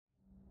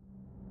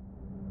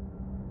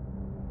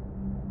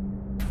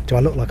Do I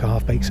look like a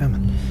half-baked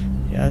salmon?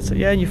 Yeah,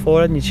 yeah, in your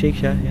forehead and your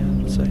cheeks, yeah,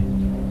 I'd say.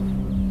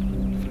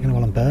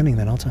 Well, I'm burning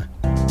then, aren't I?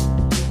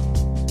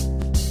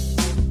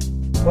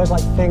 Words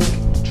like think,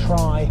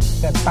 try,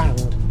 they're banned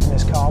in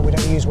this car. We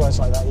don't use words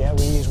like that, yeah?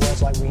 We use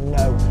words like we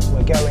know,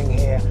 we're going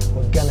here,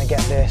 we're gonna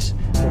get this,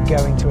 we're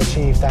going to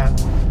achieve that.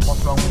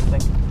 What's wrong with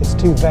think? It's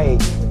too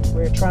vague.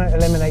 We're trying to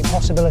eliminate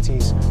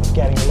possibilities of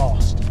getting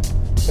lost,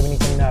 so we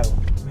need to know.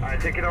 Alright,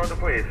 take it order,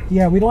 please.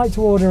 Yeah, we'd like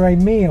to order a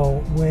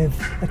meal with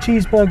a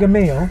cheeseburger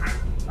meal.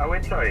 Oh,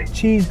 wait, sorry.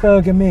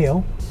 Cheeseburger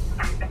meal.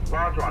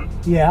 Large one.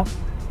 Yeah.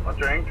 A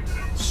drink.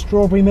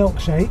 Strawberry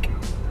milkshake.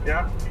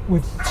 Yeah.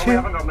 With Oh, two. we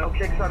haven't got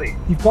milkshake, sorry.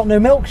 You've got no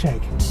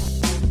milkshake?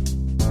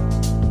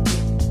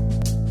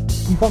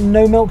 You've got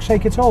no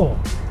milkshake at all?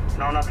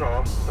 No, not at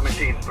all. The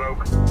machine's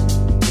broke.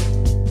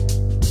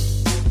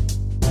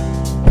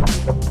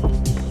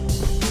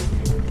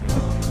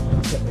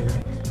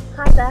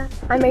 Hi there,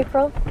 I'm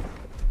April.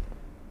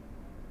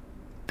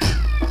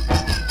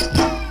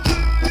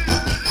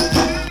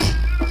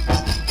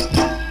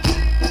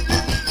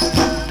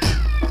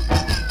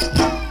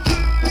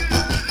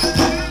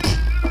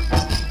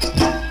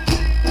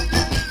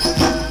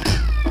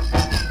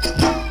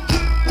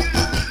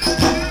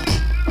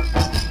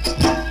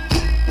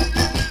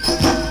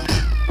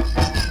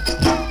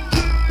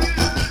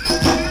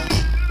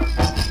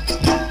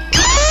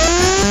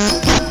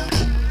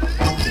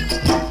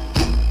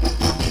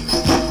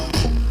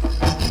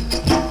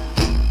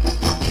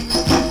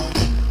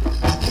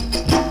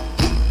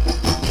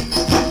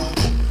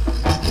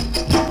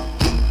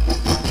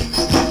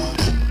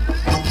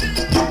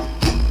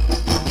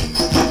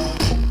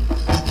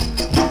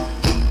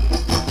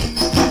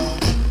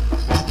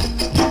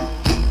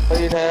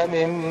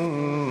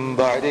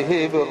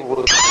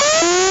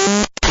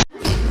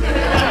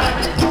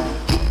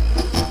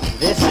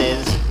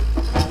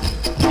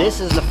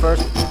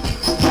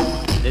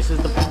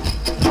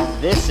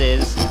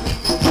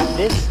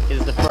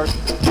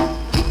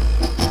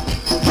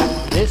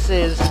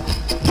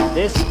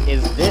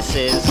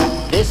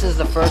 This is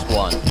the first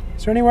one.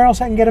 Is there anywhere else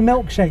I can get a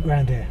milkshake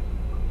round here?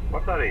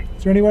 What's that?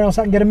 Is there anywhere else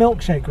I can get a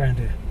milkshake round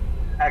here?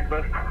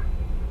 Egbert.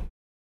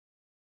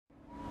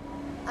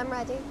 I'm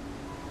ready.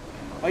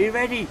 Are you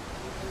ready?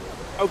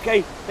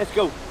 Okay, let's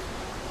go.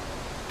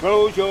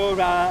 Close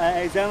your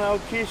eyes and I'll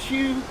kiss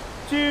you.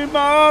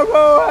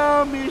 Tomorrow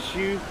I'll miss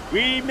you.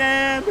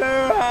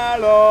 Remember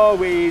I'll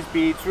always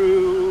be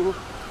true.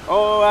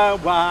 Oh,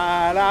 and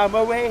while I'm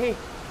away,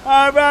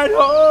 I run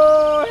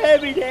home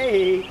every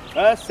day.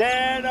 I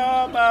send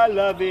all my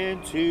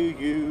loving to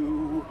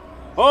you.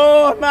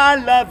 Oh, my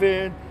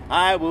loving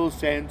I will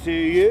send to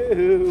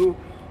you.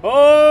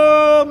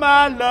 Oh,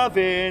 my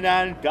loving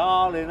and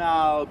darling,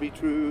 I'll be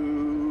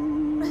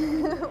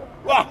true.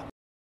 Wow.